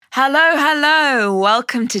Hello.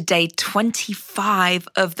 Welcome to day 25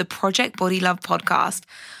 of the Project Body Love podcast.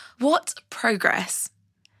 What progress!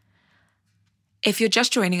 If you're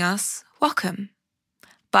just joining us, welcome.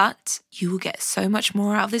 But you will get so much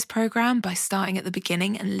more out of this program by starting at the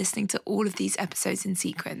beginning and listening to all of these episodes in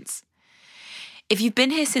sequence. If you've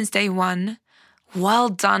been here since day one, well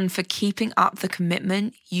done for keeping up the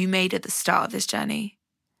commitment you made at the start of this journey.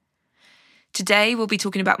 Today, we'll be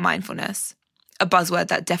talking about mindfulness, a buzzword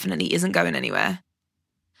that definitely isn't going anywhere.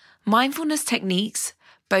 Mindfulness techniques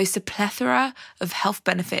boast a plethora of health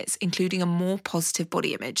benefits, including a more positive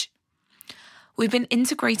body image. We've been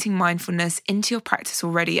integrating mindfulness into your practice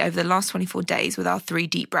already over the last 24 days with our 3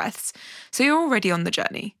 deep breaths, so you're already on the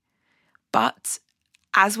journey. But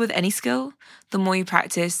as with any skill, the more you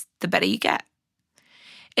practice, the better you get.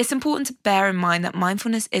 It's important to bear in mind that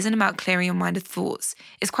mindfulness isn't about clearing your mind of thoughts.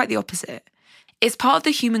 It's quite the opposite. It's part of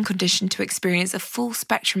the human condition to experience a full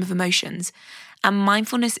spectrum of emotions, and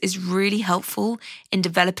mindfulness is really helpful in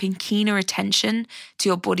developing keener attention to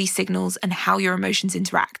your body signals and how your emotions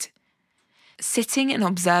interact. Sitting and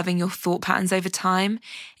observing your thought patterns over time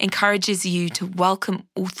encourages you to welcome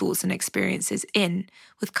all thoughts and experiences in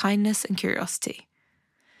with kindness and curiosity.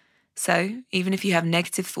 So, even if you have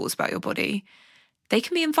negative thoughts about your body, they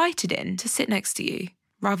can be invited in to sit next to you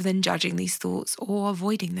rather than judging these thoughts or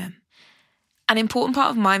avoiding them. An important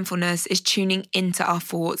part of mindfulness is tuning into our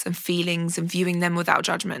thoughts and feelings and viewing them without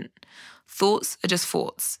judgment. Thoughts are just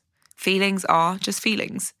thoughts. Feelings are just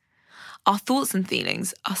feelings. Our thoughts and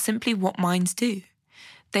feelings are simply what minds do.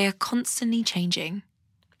 They are constantly changing.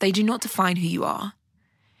 They do not define who you are.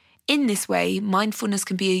 In this way, mindfulness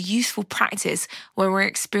can be a useful practice when we're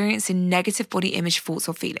experiencing negative body image thoughts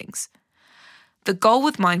or feelings. The goal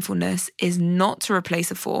with mindfulness is not to replace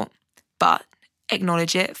a thought, but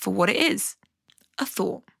acknowledge it for what it is. A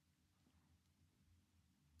thought.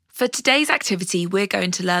 For today's activity, we're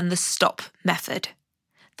going to learn the STOP method.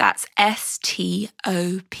 That's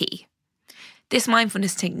S-T-O-P. This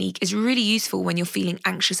mindfulness technique is really useful when you're feeling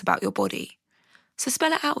anxious about your body. So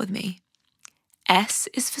spell it out with me. S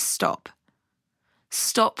is for stop.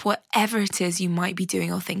 Stop whatever it is you might be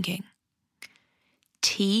doing or thinking.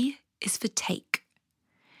 T is for take.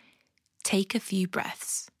 Take a few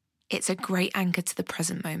breaths. It's a great anchor to the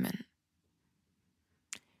present moment.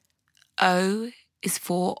 O is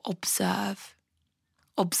for observe.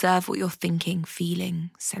 Observe what you're thinking,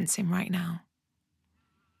 feeling, sensing right now.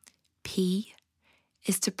 P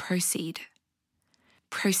is to proceed.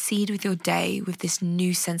 Proceed with your day with this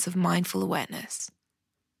new sense of mindful awareness.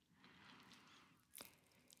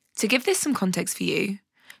 To give this some context for you,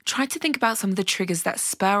 try to think about some of the triggers that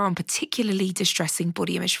spur on particularly distressing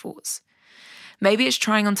body image thoughts. Maybe it's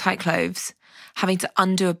trying on tight clothes, having to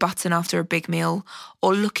undo a button after a big meal,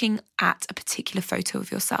 or looking at a particular photo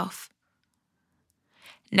of yourself.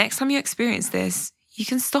 Next time you experience this, you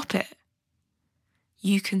can stop it.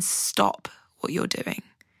 You can stop what you're doing.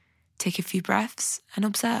 Take a few breaths and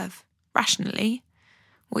observe, rationally,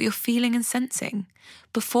 what you're feeling and sensing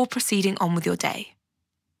before proceeding on with your day.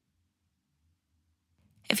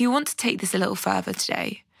 If you want to take this a little further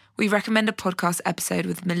today, we recommend a podcast episode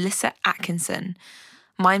with Melissa Atkinson,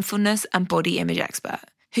 mindfulness and body image expert,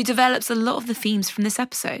 who develops a lot of the themes from this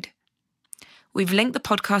episode. We've linked the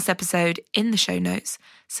podcast episode in the show notes,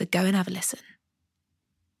 so go and have a listen.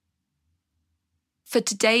 For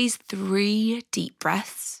today's 3 deep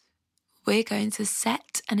breaths, we're going to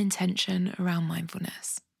set an intention around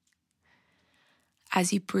mindfulness.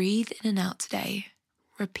 As you breathe in and out today,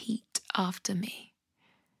 repeat after me.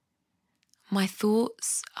 My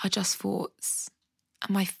thoughts are just thoughts,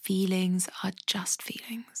 and my feelings are just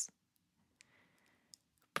feelings.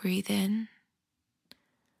 Breathe in.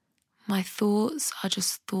 My thoughts are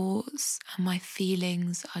just thoughts, and my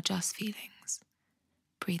feelings are just feelings.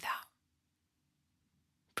 Breathe out.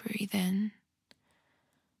 Breathe in.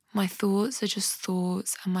 My thoughts are just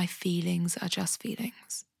thoughts, and my feelings are just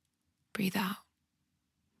feelings. Breathe out.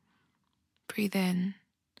 Breathe in.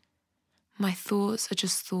 My thoughts are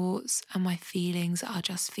just thoughts, and my feelings are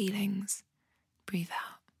just feelings. Breathe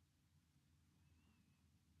out.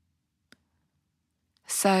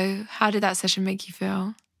 So, how did that session make you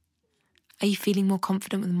feel? Are you feeling more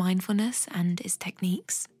confident with mindfulness and its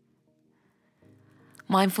techniques?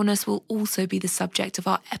 Mindfulness will also be the subject of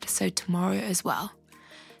our episode tomorrow as well.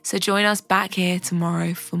 So join us back here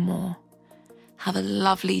tomorrow for more. Have a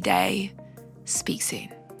lovely day. Speak soon.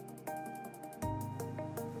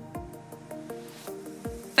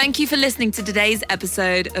 Thank you for listening to today's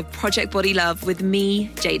episode of Project Body Love with me,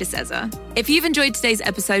 Jada Cesar. If you've enjoyed today's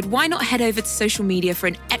episode, why not head over to social media for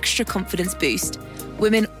an extra confidence boost?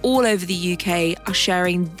 Women all over the UK are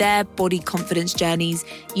sharing their body confidence journeys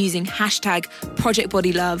using hashtag Project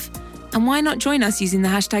Body Love. And why not join us using the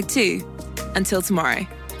hashtag too? Until tomorrow.